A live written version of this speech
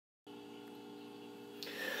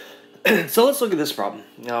So let's look at this problem.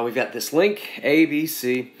 Now we've got this link A, B,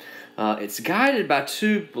 C. It's guided by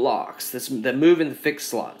two blocks that move in the fixed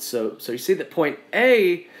slots. So you see that point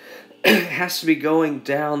A has to be going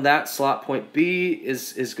down that slot. Point B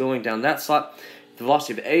is going down that slot. The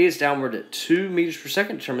velocity of A is downward at 2 meters per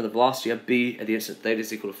second. Determine the velocity of B at the instant theta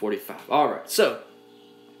is equal to 45. All right, so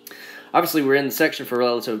obviously we're in the section for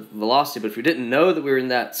relative velocity, but if we didn't know that we were in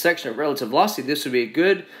that section of relative velocity, this would be a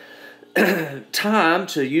good time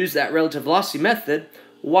to use that relative velocity method.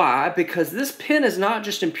 Why? Because this pin is not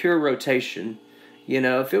just in pure rotation. You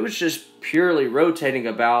know, if it was just purely rotating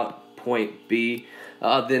about point B,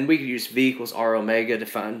 then we could use V equals R omega to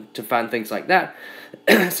find things like that.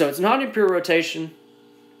 So it's not in pure rotation,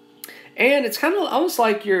 and it's kind of almost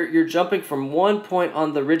like you're jumping from one point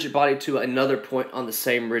on the rigid body to another point on the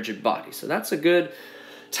same rigid body. So that's a good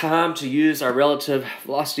time to use our relative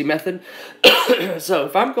velocity method. So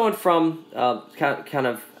if I'm going from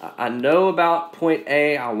I know about point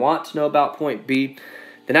A, I want to know about point B,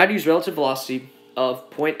 then I'd use relative velocity of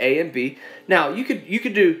point A and B. Now you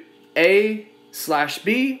could do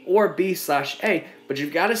A/B or B/A, but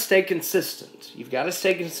you've got to stay consistent. You've got to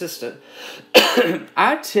stay consistent.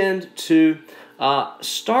 I tend to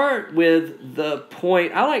start with the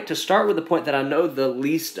point. I like to start with the point that I know the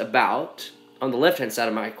least about on the left-hand side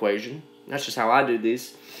of my equation. That's just how I do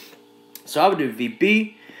these. So I would do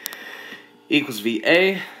VB equals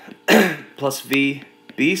VA plus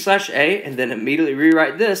VB/A, and then immediately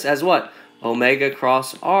rewrite this as what? Omega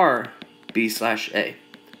cross R B/A.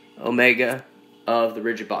 Omega of the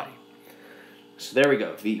rigid body. So there we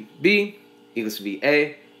go. VB equals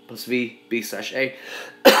VA plus VB/A.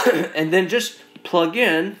 And then just plug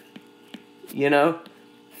in,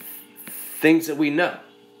 things that we know.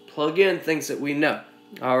 Plug in things that we know.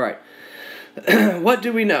 All right. What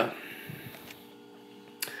do we know?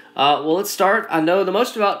 Well, let's start. I know the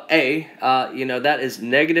most about A. That is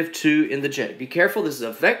 -2 in the J. Be careful. This is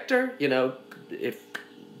a vector.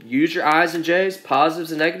 Use your I's and J's,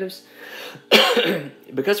 positives and negatives.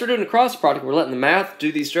 Because we're doing a cross product, we're letting the math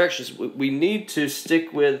do these directions. We need to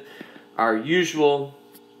stick with our usual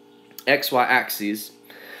XY axes.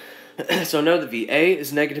 So I know that VA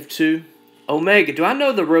is -2. Omega, do I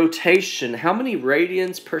know the rotation? How many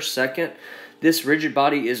radians per second this rigid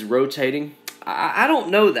body is rotating? I don't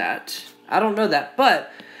know that.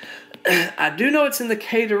 But I do know it's in the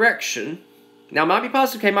K direction. Now, it might be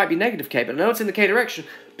positive K, might be negative K, but I know it's in the K direction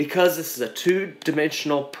because this is a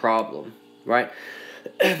two-dimensional problem, right?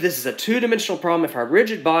 This is a two-dimensional problem. If our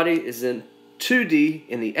rigid body is in 2D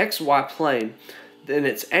in the XY plane, then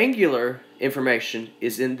its angular information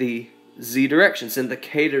is in the Z direction. It's in the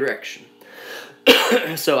K direction.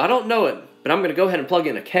 So I don't know it, but I'm going to go ahead and plug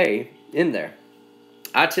in a K in there.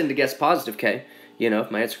 I tend to guess positive K.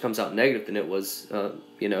 If my answer comes out negative, then it was,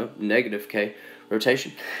 negative K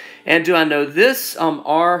rotation. And do I know this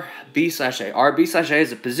RB/A? RB/A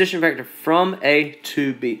is a position vector from A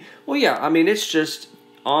to B. Well, yeah, I mean, it's just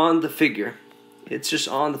on the figure. It's just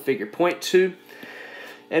on the figure. Point 2.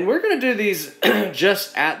 And we're going to do these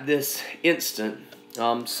just at this instant.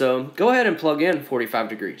 So go ahead and plug in 45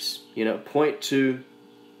 degrees. 0.2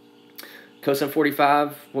 cosine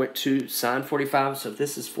 45, 0.2 sine 45. So if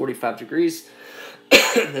this is 45 degrees,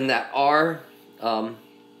 then that R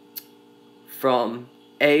from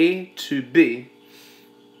A to B,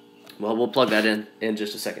 well, we'll plug that in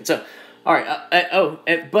just a second. So, all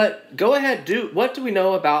right. But go ahead. What do we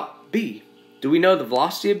know about B? Do we know the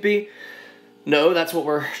velocity of B? No, that's what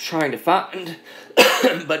we're trying to find.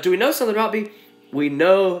 But do we know something about B? We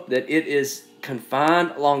know that it is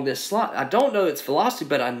confined along this slot. I don't know its velocity,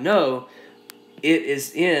 but I know it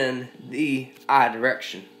is in the I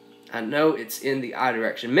direction. I know it's in the I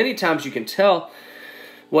direction. Many times you can tell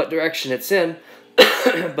what direction it's in,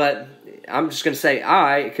 but I'm just going to say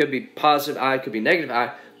I. It could be positive I, it could be negative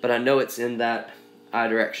I, but I know it's in that I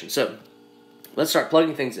direction. So let's start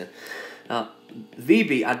plugging things in.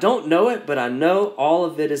 VB, I don't know it, but I know all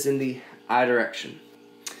of it is in the I direction.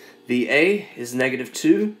 VA is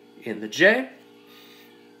 -2 in the J.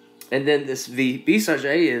 And then this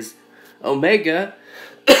VB/A is omega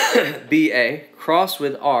BA crossed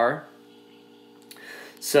with R.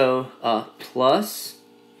 So plus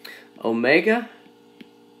omega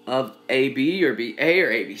of AB or BA or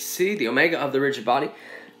ABC, the omega of the rigid body.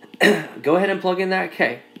 Go ahead and plug in that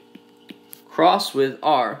K. Cross with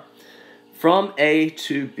R from A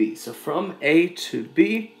to B. So from A to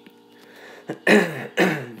B,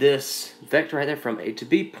 this vector right there from A to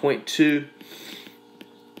B, 0.2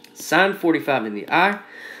 sine 45 in the I,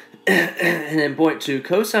 and then 0.2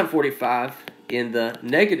 cosine 45 in the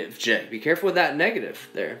negative J. Be careful with that negative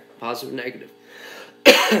there, positive negative.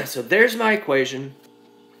 So there's my equation.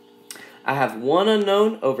 I have one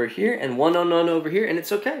unknown over here and one unknown over here, and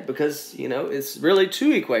it's okay because, you know, it's really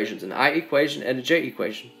two equations, an I equation and a J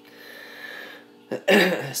equation.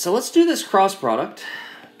 So let's do this cross product.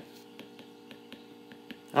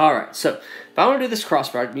 All right, so if I want to do this cross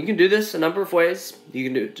product, you can do this a number of ways. You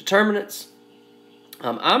can do determinants.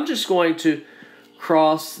 I'm just going to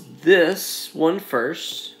cross this one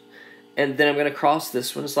first, and then I'm going to cross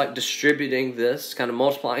this one. It's like distributing this, kind of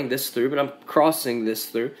multiplying this through, but I'm crossing this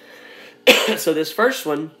through. So this first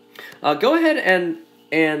one, go ahead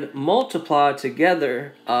and multiply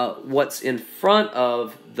together what's in front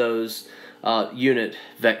of those unit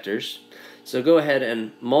vectors. So go ahead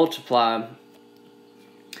and multiply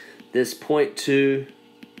this 0.2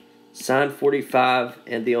 sine 45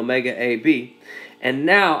 and the omega AB. And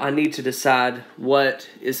now I need to decide what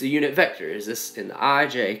is the unit vector. Is this in the I,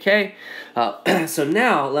 J, K? So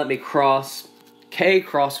now let me cross K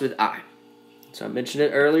cross with I. So I mentioned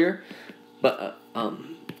it earlier, but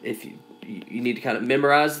if you need to kind of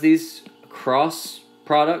memorize these cross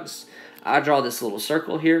products, I draw this little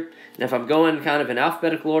circle here. And if I'm going kind of in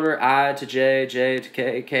alphabetical order, I to J, J to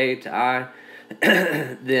K, K to I,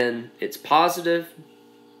 then it's positive.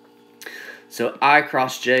 So I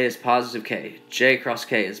cross J is positive K. J cross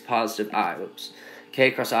K is positive I. Whoops.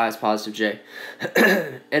 K cross I is positive J.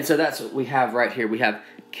 And so that's what we have right here. We have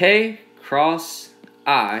K cross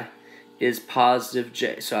I is positive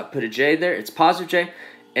J. So I put a J there. It's positive J.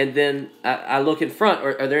 And then I look in front.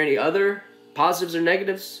 Are there any other positives or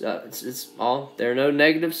negatives? It's all. There are no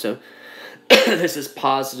negatives. So this is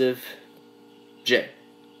positive J.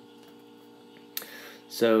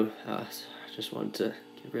 So I just wanted to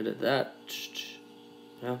get rid of that.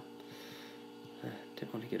 No, I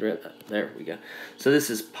didn't want to get rid of that. There we go. So this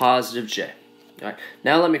is positive J. All right.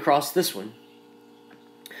 Now let me cross this one.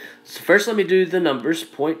 So first let me do the numbers.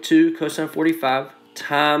 0.2 cosine 45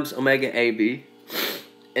 times omega AB.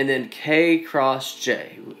 And then K cross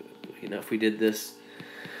J. You know, if we did this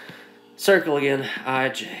circle again, I,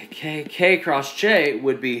 J, K. K cross J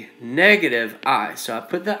would be negative I. So I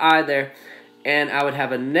put the I there. And I would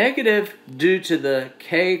have a negative due to the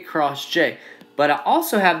K cross J. But I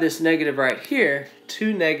also have this negative right here.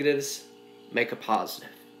 Two negatives make a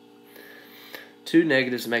positive. Two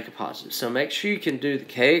negatives make a positive. So make sure you can do the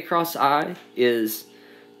K cross I is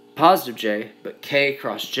positive J, but K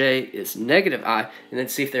cross J is negative I. And then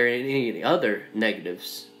see if there are any other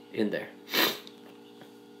negatives in there.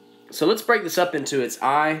 So let's break this up into its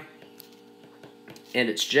I and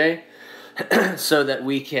its J so that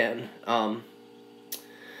we can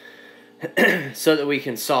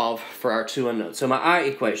solve for our two unknowns. So my I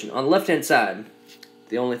equation, on the left-hand side,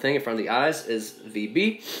 the only thing in front of the I's is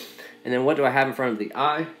VB. And then what do I have in front of the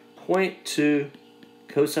I? 0.2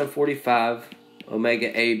 cosine 45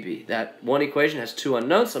 omega AB. That one equation has two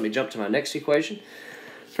unknowns. So let me jump to my next equation.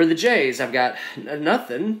 For the J's, I've got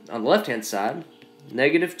nothing on the left-hand side.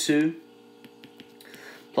 Negative 2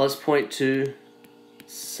 plus 0.2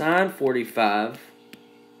 sine 45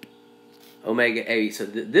 omega AB. So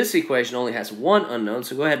this equation only has one unknown,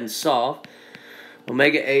 so go ahead and solve.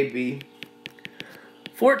 Omega AB,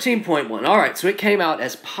 14.1. All right, so it came out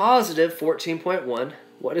as positive 14.1.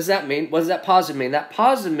 What does that mean? What does that positive mean? That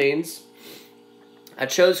positive means I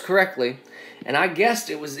chose correctly, and I guessed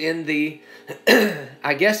it was in the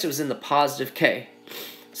positive K.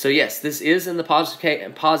 So yes, this is in the positive K,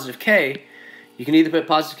 and positive K, you can either put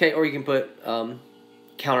positive K or you can put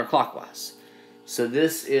counterclockwise. So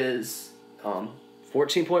this is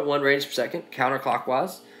 14.1 radians per second,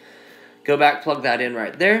 counterclockwise. Go back, plug that in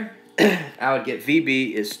right there. I would get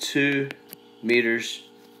VB is 2 meters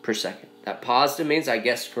per second. That positive means I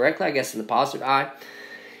guessed correctly. I guessed in the positive I.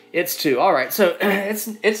 It's 2. All right, so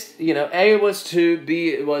it's you know, A was 2,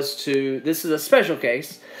 B was 2. This is a special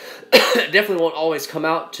case. Definitely won't always come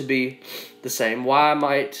out to be the same. Why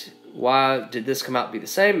did this come out to be the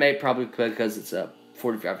same? Maybe probably because it's a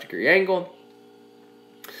 45-degree angle.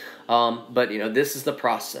 But, you know, this is the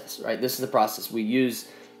process, right? This is the process. We use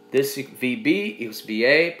this VB equals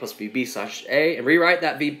VA plus VB slash A, and rewrite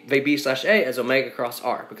that VB slash A as omega cross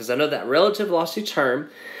R, because I know that relative velocity term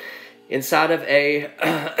inside of A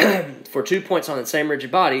for 2 points on the same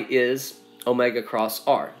rigid body is omega cross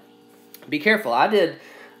R. Be careful. I did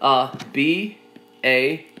B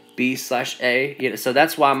slash A. You know, so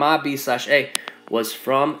that's why my B slash A was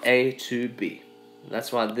from A to B.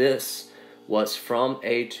 That's why this was from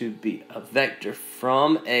A to B, a vector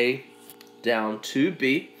from A down to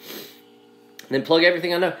B. And then plug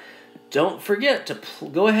everything I know. Don't forget to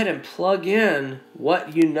go ahead and plug in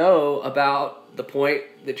what you know about the point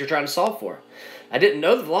that you're trying to solve for. I didn't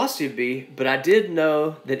know the velocity of B, but I did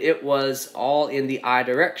know that it was all in the I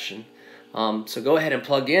direction. So go ahead and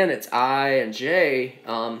plug in its I and J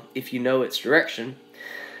if you know its direction.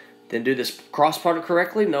 Then do this cross product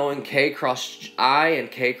correctly, knowing K cross I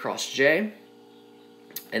and K cross J.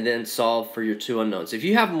 And then solve for your two unknowns. If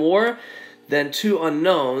you have more than two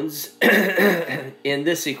unknowns in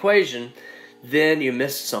this equation, then you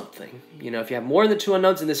missed something. You know, if you have more than two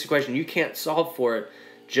unknowns in this equation, you can't solve for it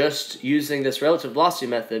just using this relative velocity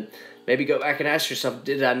method. Maybe go back and ask yourself,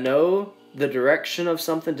 did I know the direction of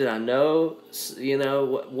something? Did I know, you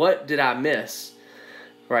know, what did I miss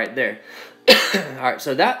right there? All right,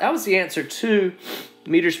 so that was the answer, 2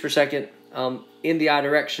 meters per second in the I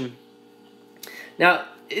direction. Now,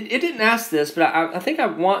 it didn't ask this, but I think I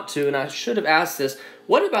want to, and I should have asked this.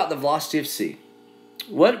 What about the velocity of C?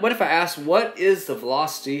 What if I asked, what is the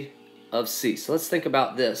velocity of C? So let's think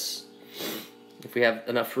about this. If we have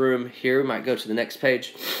enough room here, we might go to the next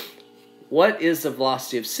page. What is the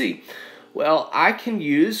velocity of C? Well, I can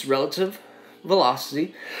use relative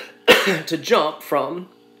velocity to jump from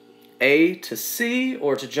A to C,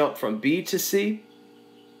 or to jump from B to C,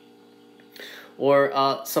 or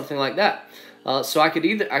something like that. So I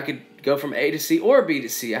could go from A to C or B to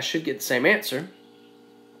C. I should get the same answer.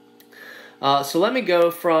 So let me go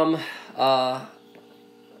from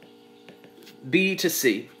B to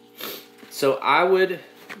C. So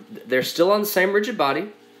they're still on the same rigid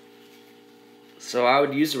body. So I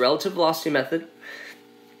would use the relative velocity method.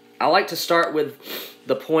 I like to start with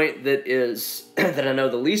the point that is that I know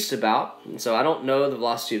the least about. And so I don't know the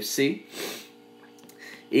velocity of C.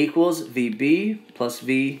 Equals VB plus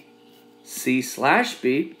VC slash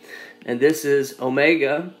B. And this is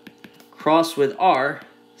omega cross with R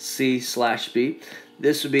C slash B.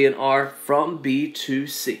 This would be an R from B to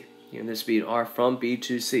C. And this would be an R from B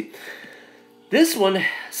to C. This one,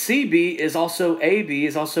 CB, is also AB,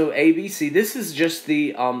 is also ABC. This is just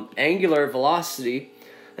the angular velocity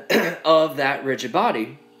of that rigid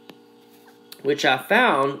body, which I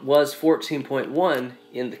found was 14.1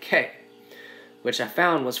 in the K.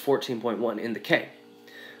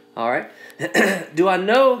 All right. Do I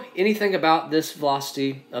know anything about this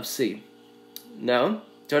velocity of C? No.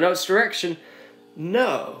 Do I know its direction?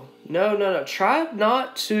 No. Try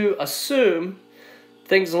not to assume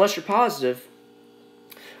things unless you're positive.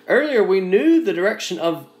 Earlier, we knew the direction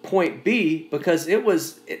of point B because it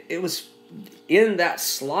was in that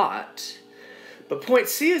slot. But point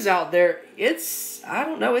C is out there. I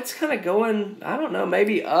don't know, it's kind of going, I don't know,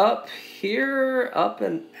 maybe up here, up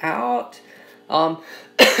and out. I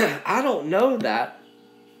don't know that.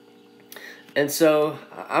 And so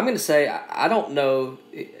I'm going to say I don't know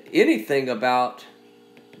anything about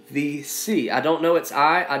VC. I don't know its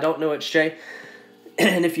I. I don't know its J.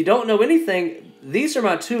 And if you don't know anything, these are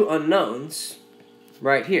my two unknowns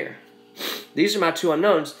right here. These are my two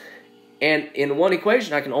unknowns. And in one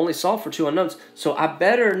equation, I can only solve for two unknowns. So I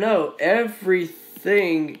better know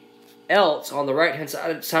everything else on the right-hand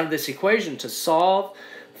side of this equation to solve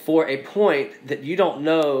for a point that you don't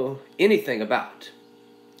know anything about.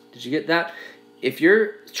 Did you get that? If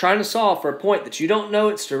you're trying to solve for a point that you don't know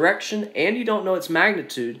its direction and you don't know its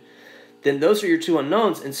magnitude, then those are your two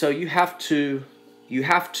unknowns, and so you have to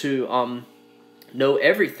know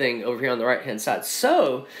everything over here on the right-hand side.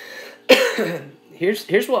 So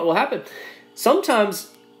here's what will happen. Sometimes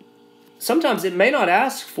it may not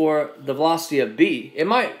ask for the velocity of B. It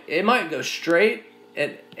might go straight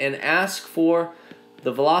and ask for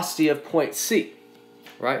the velocity of point C,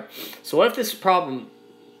 right? So what if this problem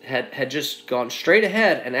had just gone straight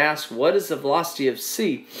ahead and asked what is the velocity of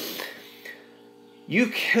C? You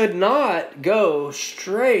could not go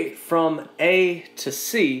straight from A to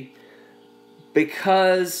C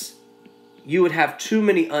because you would have too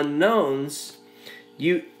many unknowns.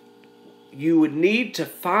 You would need to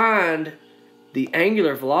find the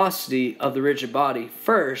angular velocity of the rigid body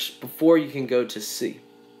first before you can go to C.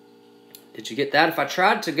 Did you get that? If I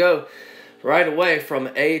tried to go right away from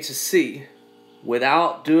A to C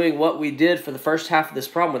without doing what we did for the first half of this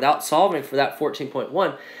problem, without solving for that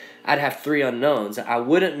 14.1, I'd have three unknowns. I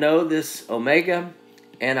wouldn't know this omega,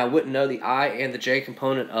 and I wouldn't know the I and the J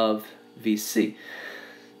component of VC.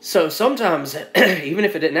 So sometimes, even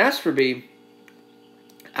if it didn't ask for B,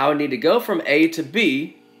 I would need to go from A to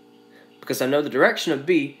B because I know the direction of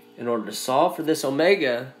B in order to solve for this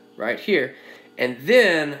omega right here. And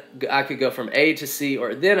then I could go from A to C,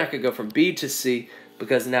 or then I could go from B to C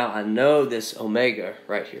because now I know this omega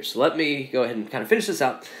right here. So let me go ahead and kind of finish this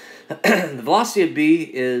out. The velocity of B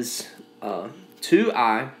is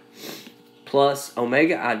 2I plus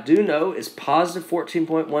omega I do know is positive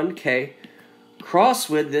 14.1 K cross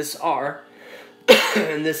with this R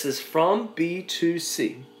And this is from B to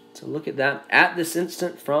C. So look at that. At this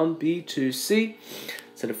instant, from B to C,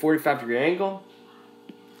 it's at a 45-degree angle.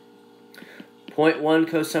 0.1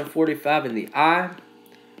 cosine 45 in the I.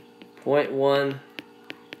 0.1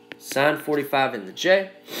 sine 45 in the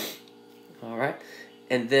J. All right.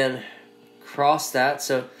 And then cross that.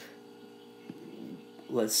 So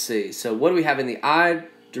let's see. So what do we have in the I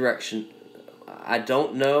direction? I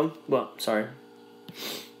don't know. Well, sorry.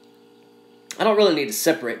 I don't really need to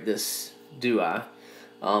separate this, do I?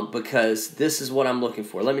 Because this is what I'm looking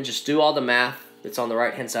for. Let me just do all the math that's on the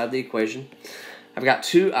right-hand side of the equation. I've got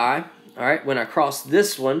 2I. All right. When I cross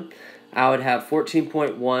this one, I would have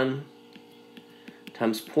 14.1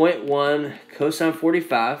 times 0.1 cosine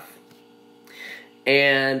 45.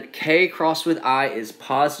 And K crossed with I is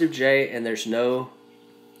positive J, and there's no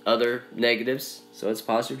other negatives, so it's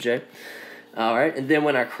positive J. All right, and then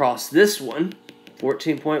when I cross this one,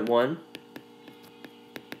 14.1,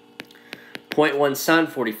 0.1 sine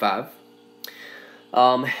 45,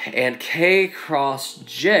 and K cross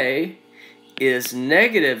J is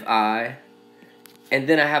negative I, and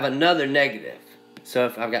then I have another negative. So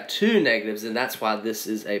if I've got two negatives, then that's why this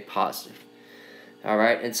is a positive. All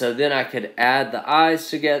right, and so then I could add the I's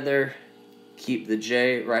together, keep the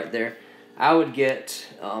J right there. I would get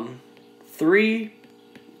 3I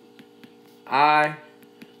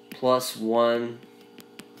plus 1J.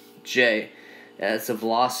 That's the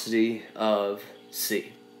velocity of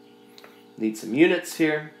C. Need some units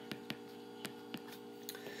here.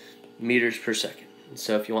 Meters per second.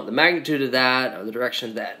 So if you want the magnitude of that or the direction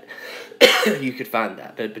of that, you could find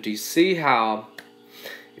that. But do you see how,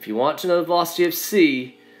 if you want to know the velocity of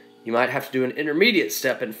C, you might have to do an intermediate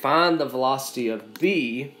step and find the velocity of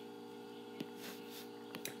B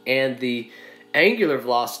and the angular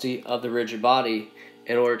velocity of the rigid body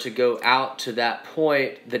in order to go out to that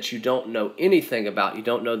point that you don't know anything about. You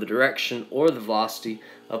don't know the direction or the velocity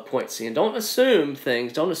of point C. And don't assume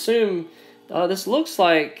things. Don't assume, this looks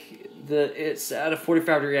like it's at a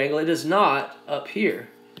 45-degree angle. It is not up here.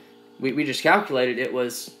 We just calculated it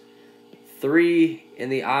was 3 in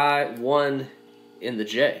the I, 1 in the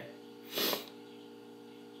J.